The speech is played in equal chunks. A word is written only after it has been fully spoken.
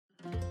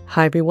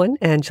Hi everyone,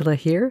 Angela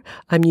here.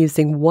 I'm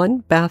using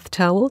one bath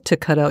towel to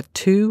cut out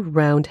 2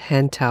 round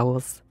hand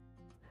towels.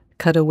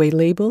 Cut away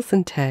labels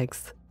and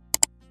tags.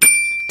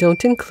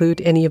 Don't include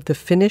any of the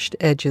finished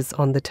edges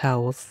on the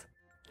towels.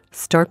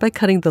 Start by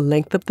cutting the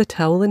length of the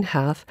towel in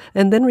half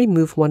and then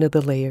remove one of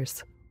the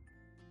layers.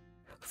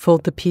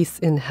 Fold the piece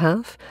in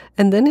half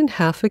and then in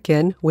half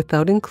again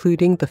without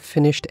including the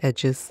finished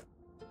edges.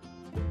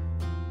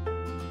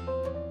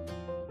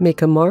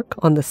 Make a mark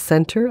on the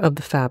center of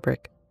the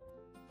fabric.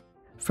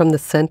 From the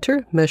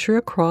center, measure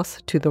across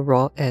to the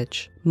raw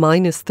edge.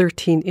 Mine is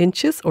 13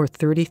 inches or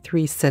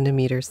 33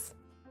 centimeters.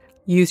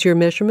 Use your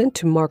measurement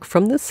to mark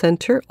from the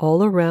center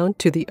all around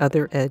to the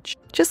other edge.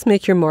 Just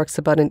make your marks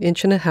about 1.5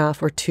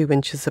 inches or 2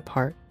 inches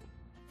apart.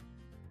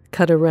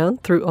 Cut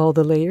around through all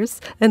the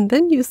layers and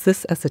then use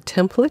this as a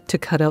template to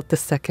cut out the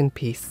second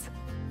piece.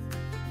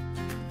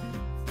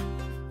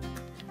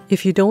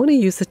 If you don't want to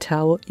use a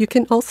towel, you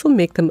can also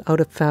make them out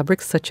of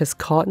fabrics such as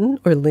cotton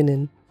or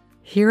linen.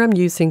 Here I'm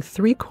using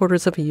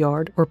 3/4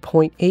 yard or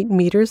 0.8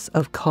 meters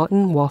of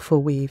cotton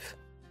waffle weave.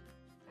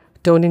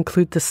 Don't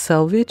include the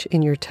selvage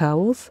in your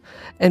towels,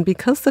 and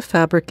because the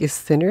fabric is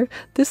thinner,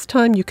 this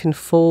time you can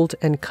fold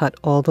and cut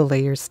all the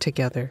layers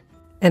together,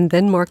 and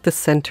then mark the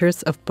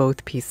centers of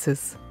both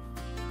pieces.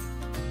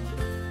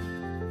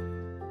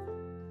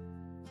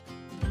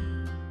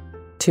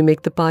 To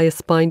make the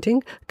bias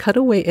binding, cut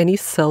away any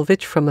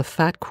selvage from a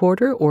fat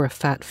quarter or a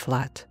fat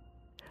flat.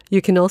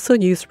 You can also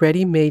use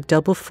ready-made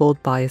double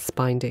fold bias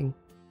binding.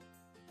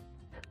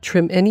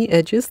 Trim any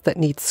edges that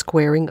need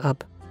squaring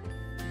up.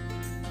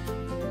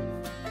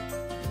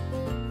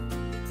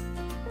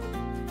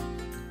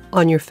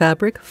 On your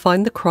fabric,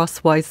 find the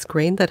crosswise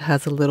grain that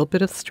has a little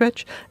bit of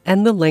stretch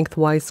and the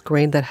lengthwise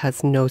grain that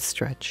has no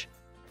stretch.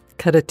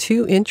 Cut a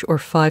 2-inch or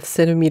 5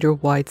 centimeter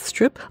wide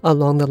strip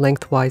along the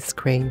lengthwise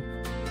grain.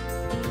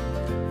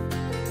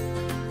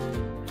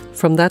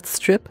 From that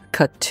strip,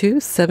 cut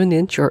 2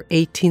 7-inch or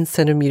 18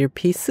 centimeter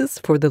pieces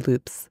for the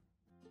loops.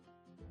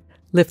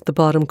 Lift the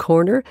bottom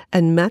corner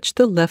and match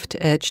the left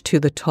edge to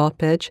the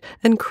top edge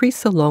and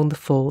crease along the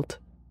fold.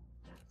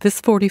 This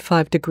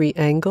 45-degree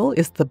angle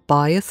is the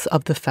bias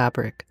of the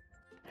fabric.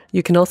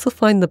 You can also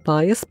find the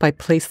bias by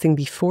placing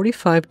the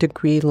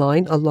 45-degree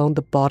line along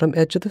the bottom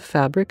edge of the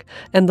fabric,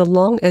 and the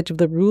long edge of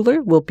the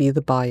ruler will be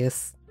the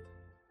bias.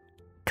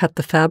 Cut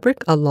the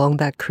fabric along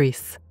that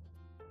crease.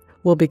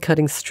 We'll be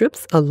cutting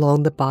strips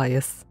along the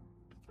bias.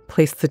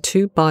 Place the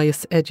 2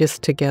 bias edges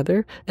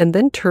together and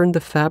then turn the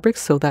fabric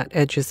so that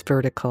edge is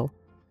vertical.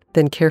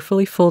 Then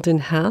carefully fold in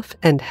half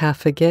and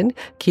half again,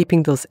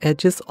 keeping those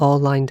edges all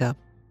lined up.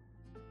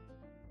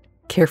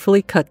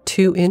 Carefully cut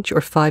 2-inch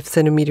or 5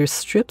 centimeter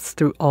strips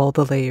through all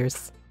the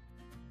layers.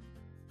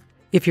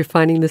 If you're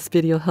finding this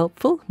video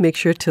helpful, make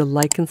sure to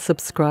like and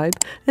subscribe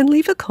and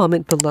leave a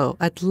comment below.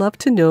 I'd love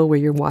to know where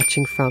you're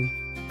watching from.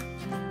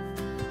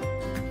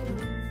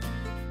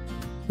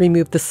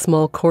 Remove the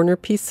small corner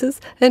pieces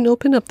and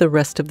open up the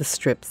rest of the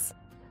strips.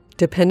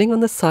 Depending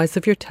on the size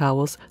of your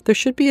towels, there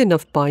should be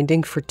enough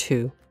binding for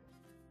 2.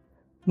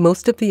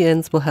 Most of the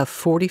ends will have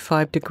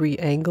 45-degree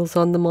angles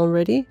on them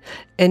already.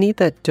 Any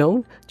that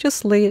don't,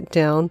 just lay it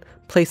down,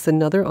 place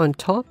another on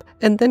top,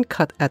 and then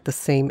cut at the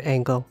same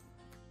angle.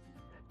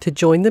 To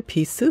join the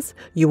pieces,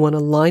 you want to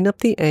line up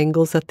the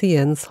angles at the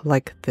ends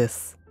like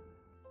this.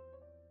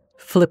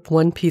 Flip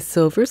one piece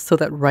over so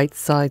that right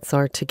sides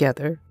are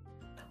together.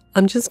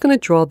 I'm just going to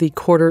draw the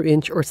 1/4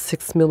 inch or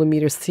 6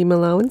 millimeter seam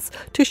allowance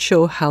to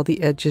show how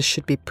the edges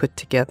should be put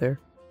together.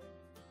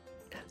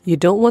 You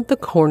don't want the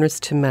corners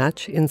to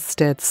match,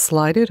 instead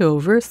slide it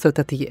over so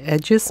that the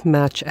edges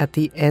match at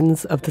the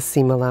ends of the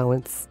seam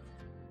allowance.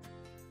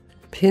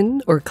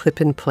 Pin or clip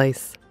in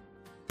place.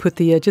 Put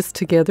the edges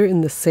together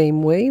in the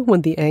same way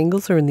when the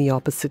angles are in the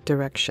opposite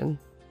direction.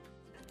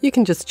 You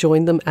can just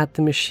join them at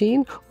the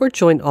machine or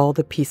join all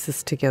the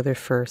pieces together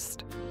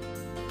first.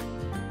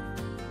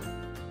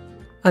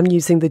 I'm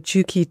using the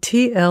Juki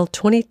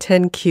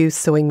TL2010Q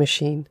sewing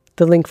machine.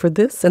 The link for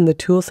this and the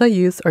tools I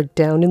use are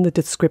down in the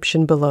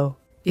description below.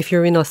 If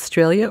you're in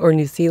Australia or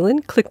New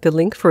Zealand, click the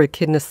link for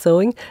Echidna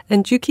Sewing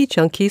and Juki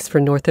Junkies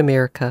for North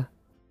America.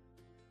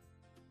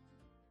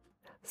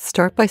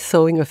 Start by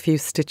sewing a few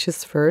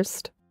stitches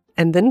first,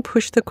 and then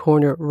push the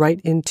corner right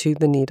into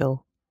the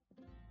needle.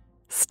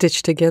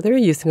 Stitch together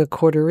using a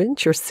 1/4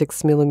 inch or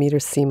 6 millimeter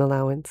seam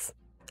allowance.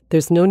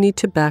 There's no need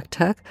to back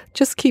tack,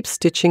 just keep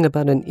stitching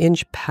about 1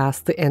 inch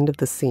past the end of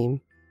the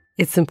seam.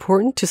 It's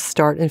important to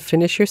start and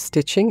finish your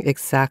stitching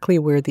exactly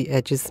where the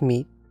edges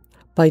meet.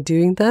 By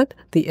doing that,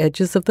 the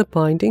edges of the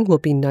binding will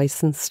be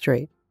nice and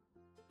straight.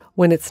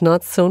 When it's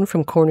not sewn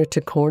from corner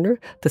to corner,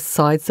 the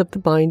sides of the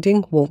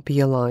binding won't be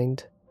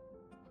aligned.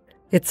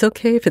 It's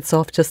okay if it's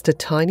off just a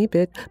tiny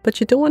bit, but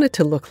you don't want it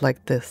to look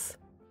like this.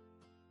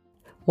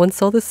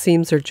 Once all the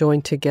seams are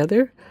joined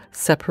together,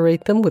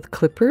 separate them with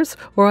clippers,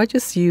 or I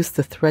just use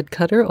the thread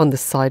cutter on the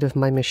side of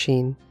my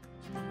machine.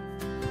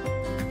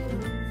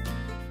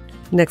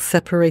 Next,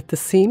 separate the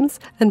seams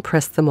and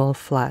press them all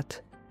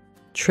flat.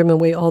 Trim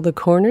away all the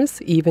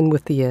corners, even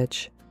with the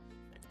edge.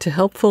 To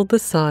help fold the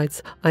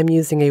sides, I'm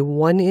using a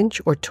 1"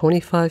 or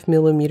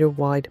 25mm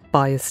wide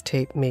bias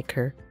tape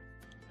maker.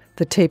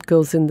 The tape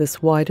goes in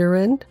this wider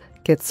end,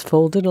 gets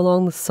folded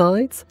along the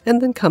sides,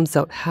 and then comes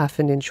out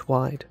 1/2 inch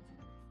wide.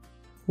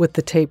 With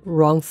the tape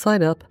wrong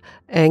side up,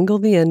 angle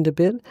the end a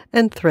bit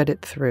and thread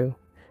it through.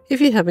 If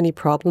you have any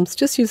problems,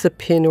 just use a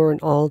pin or an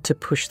awl to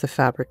push the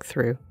fabric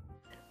through.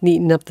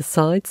 Neaten up the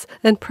sides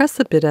and press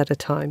a bit at a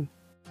time.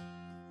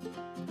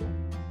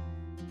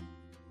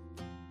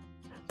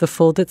 The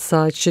folded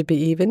sides should be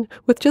even,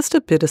 with just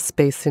a bit of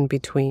space in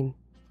between.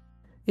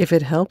 If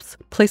it helps,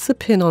 place a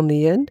pin on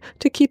the end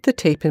to keep the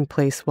tape in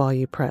place while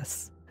you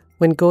press.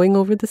 When going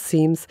over the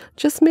seams,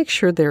 just make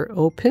sure they're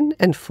open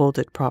and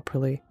folded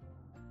properly.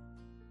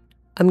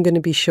 I'm going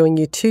to be showing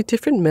you 2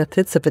 different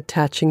methods of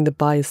attaching the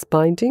bias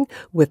binding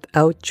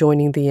without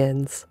joining the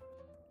ends.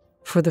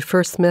 For the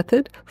first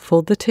method,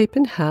 fold the tape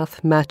in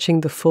half,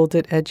 matching the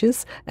folded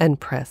edges, and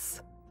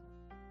press.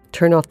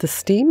 Turn off the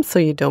steam so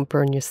you don't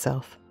burn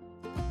yourself.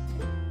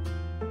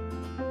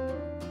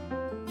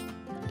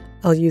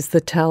 I'll use the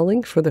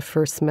toweling for the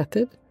first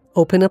method.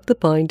 Open up the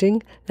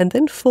binding and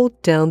then fold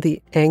down the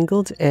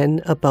angled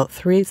end about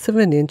 3/8 of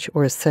an inch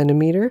or a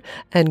centimeter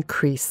and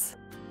crease.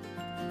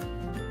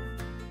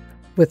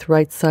 With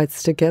right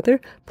sides together,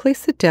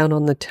 place it down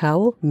on the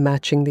towel,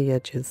 matching the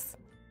edges.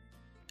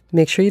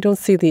 Make sure you don't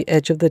see the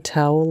edge of the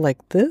towel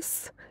like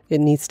this.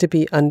 It needs to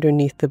be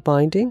underneath the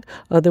binding,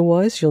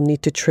 otherwise you'll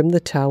need to trim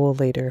the towel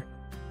later.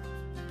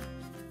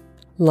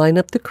 Line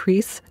up the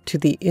crease to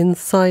the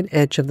inside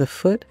edge of the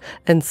foot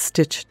and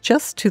stitch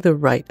just to the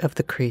right of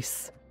the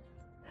crease.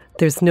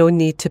 There's no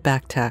need to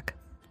back tack.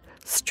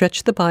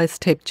 Stretch the bias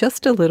tape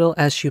just a little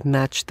as you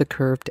match the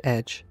curved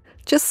edge.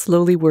 Just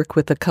slowly work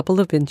with a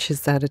couple of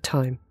inches at a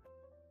time.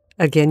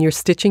 Again, your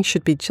stitching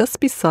should be just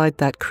beside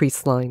that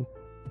crease line.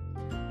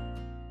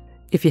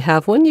 If you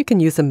have one, you can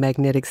use a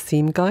magnetic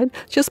seam guide.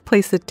 Just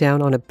place it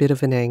down on a bit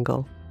of an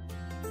angle.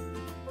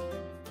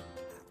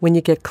 When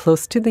you get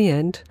close to the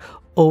end,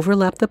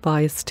 overlap the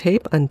bias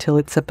tape until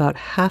it's about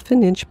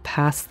 1/2 inch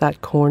past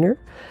that corner,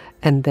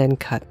 and then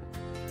cut.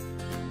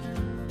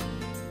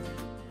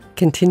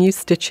 Continue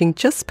stitching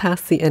just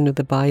past the end of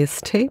the bias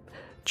tape,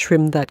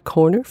 trim that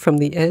corner from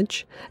the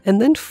edge,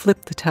 and then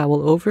flip the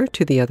towel over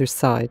to the other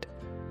side.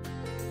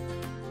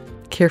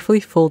 Carefully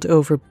fold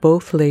over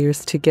both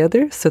layers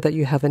together so that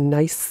you have a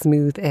nice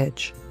smooth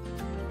edge.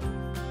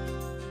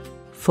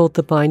 Fold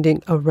the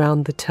binding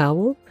around the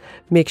towel.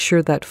 Make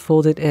sure that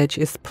folded edge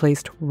is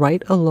placed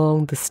right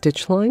along the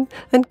stitch line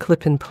and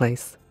clip in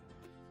place.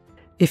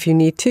 If you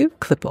need to,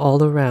 clip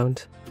all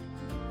around.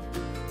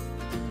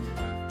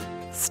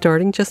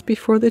 Starting just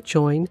before the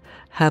join,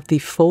 have the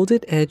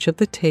folded edge of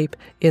the tape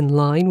in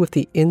line with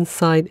the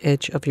inside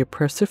edge of your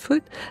presser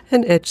foot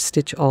and edge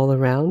stitch all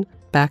around,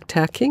 back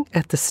tacking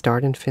at the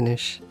start and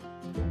finish.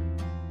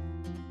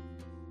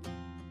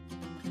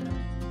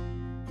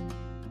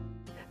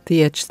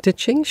 The edge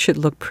stitching should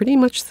look pretty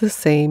much the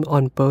same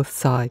on both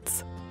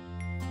sides.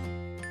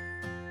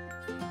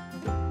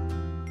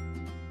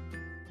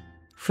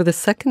 For the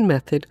second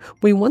method,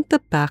 we want the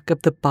back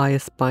of the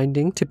bias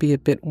binding to be a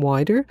bit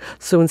wider,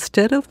 so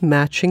instead of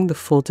matching the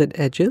folded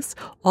edges,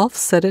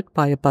 offset it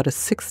by about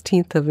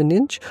 1/16 of an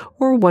inch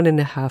or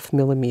 1.5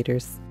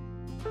 millimeters.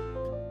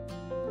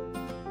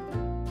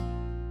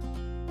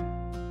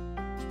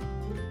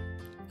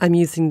 I'm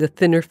using the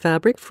thinner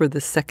fabric for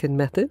the second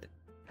method.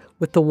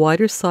 With the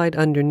wider side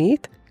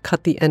underneath,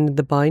 cut the end of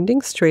the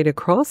binding straight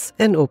across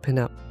and open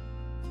up.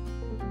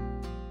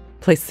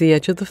 Place the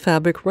edge of the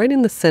fabric right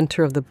in the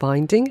center of the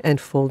binding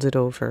and fold it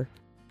over.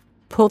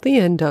 Pull the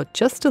end out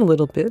just a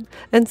little bit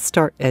and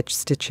start edge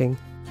stitching.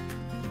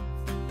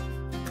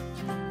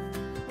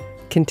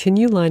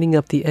 Continue lining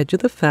up the edge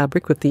of the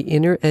fabric with the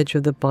inner edge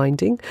of the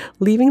binding,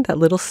 leaving that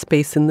little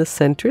space in the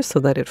center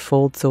so that it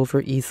folds over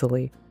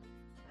easily.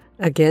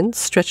 Again,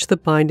 stretch the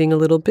binding a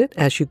little bit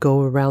as you go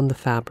around the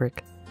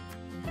fabric.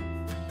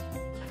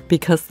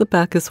 Because the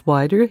back is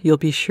wider, you'll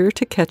be sure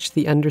to catch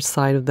the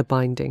underside of the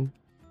binding.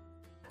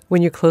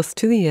 When you're close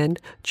to the end,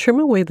 trim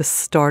away the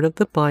start of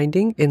the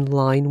binding in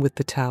line with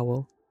the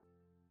towel.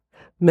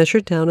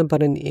 Measure down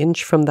about 1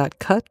 inch from that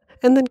cut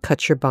and then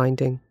cut your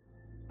binding.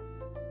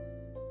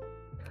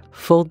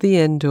 Fold the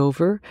end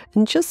over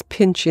and just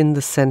pinch in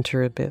the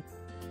center a bit.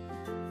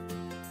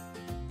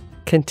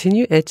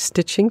 Continue edge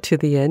stitching to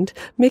the end,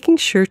 making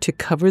sure to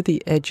cover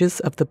the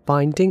edges of the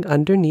binding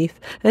underneath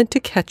and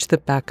to catch the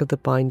back of the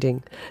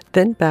binding,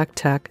 then back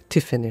tack to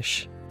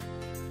finish.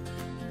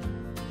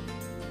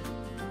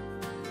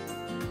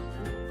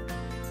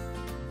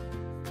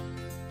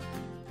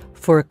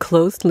 For a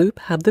closed loop,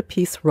 have the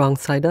piece wrong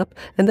side up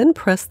and then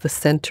press the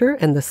center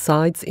and the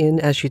sides in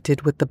as you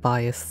did with the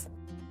bias.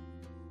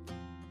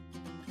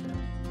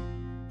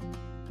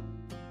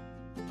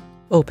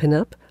 Open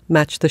up,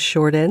 match the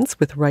short ends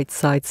with right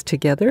sides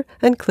together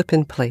and clip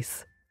in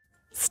place.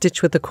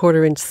 Stitch with a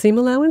 1/4 inch seam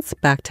allowance,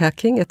 back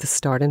tacking at the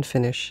start and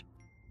finish.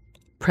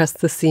 Press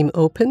the seam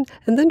open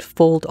and then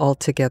fold all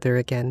together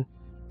again.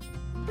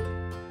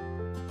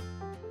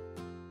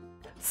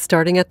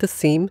 Starting at the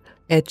seam,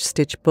 edge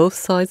stitch both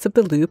sides of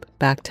the loop,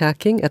 back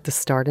tacking at the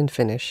start and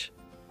finish.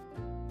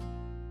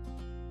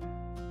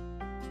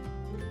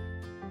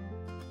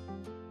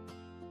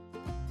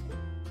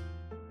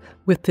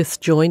 With this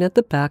join at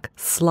the back,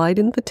 slide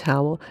in the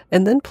towel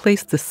and then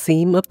place the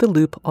seam of the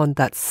loop on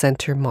that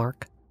center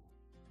mark.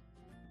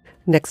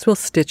 Next, we'll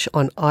stitch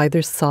on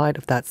either side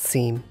of that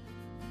seam.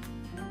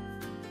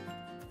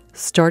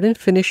 Start and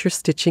finish your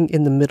stitching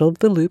in the middle of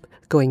the loop,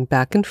 going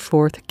back and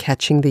forth,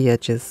 catching the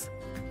edges.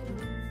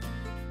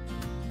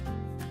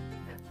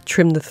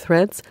 Trim the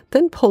threads,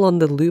 then pull on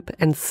the loop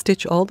and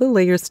stitch all the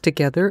layers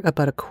together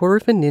about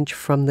 1/4 inch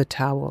from the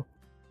towel.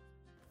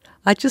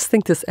 I just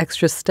think this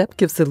extra step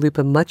gives the loop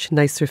a much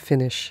nicer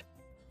finish.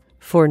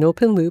 For an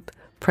open loop,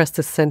 press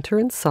the center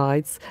and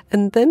sides,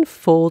 and then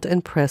fold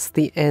and press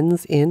the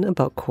ends in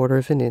about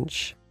 1/4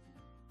 inch.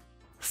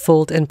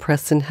 Fold and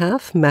press in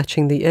half,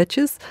 matching the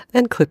edges,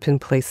 and clip in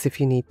place if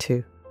you need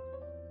to.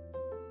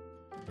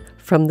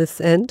 From this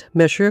end,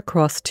 measure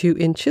across 2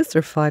 inches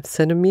or 5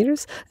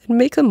 centimeters and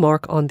make a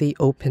mark on the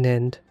open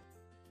end.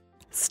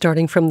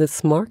 Starting from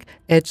this mark,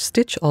 edge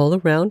stitch all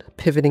around,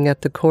 pivoting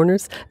at the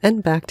corners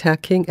and back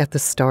tacking at the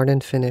start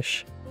and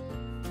finish.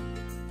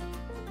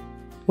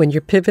 When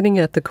you're pivoting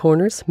at the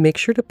corners, make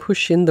sure to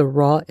push in the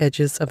raw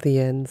edges of the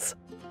ends.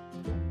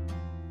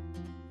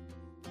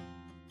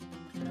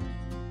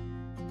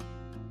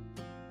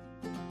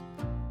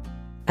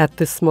 At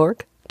this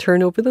mark,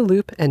 turn over the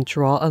loop and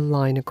draw a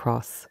line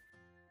across.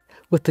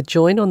 With the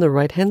join on the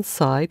right-hand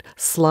side,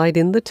 slide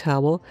in the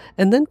towel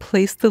and then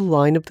place the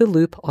line of the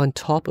loop on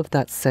top of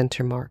that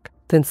center mark.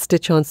 Then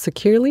stitch on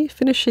securely,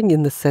 finishing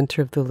in the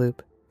center of the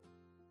loop.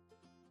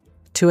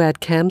 To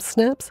add cam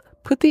snaps,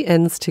 put the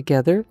ends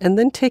together and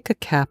then take a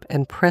cap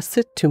and press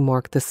it to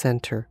mark the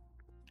center.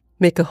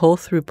 Make a hole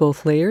through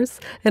both layers,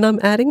 and I'm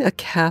adding a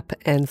cap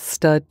and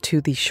stud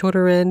to the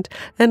shorter end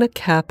and a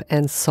cap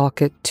and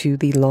socket to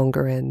the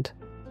longer end.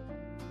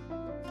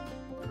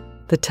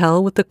 The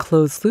towel with the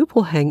closed loop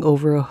will hang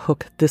over a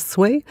hook this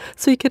way,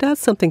 so you could add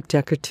something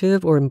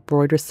decorative or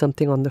embroider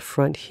something on the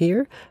front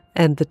here,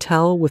 and the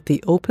towel with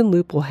the open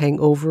loop will hang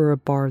over a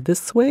bar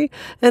this way,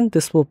 and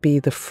this will be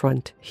the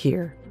front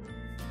here.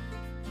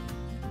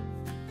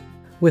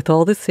 With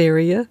all this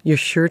area, you're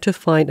sure to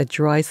find a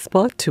dry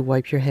spot to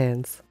wipe your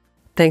hands.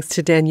 Thanks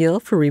to Danielle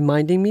for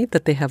reminding me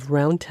that they have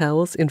round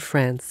towels in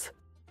France.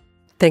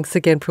 Thanks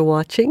again for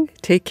watching,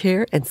 take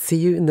care, and see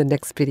you in the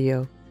next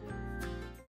video.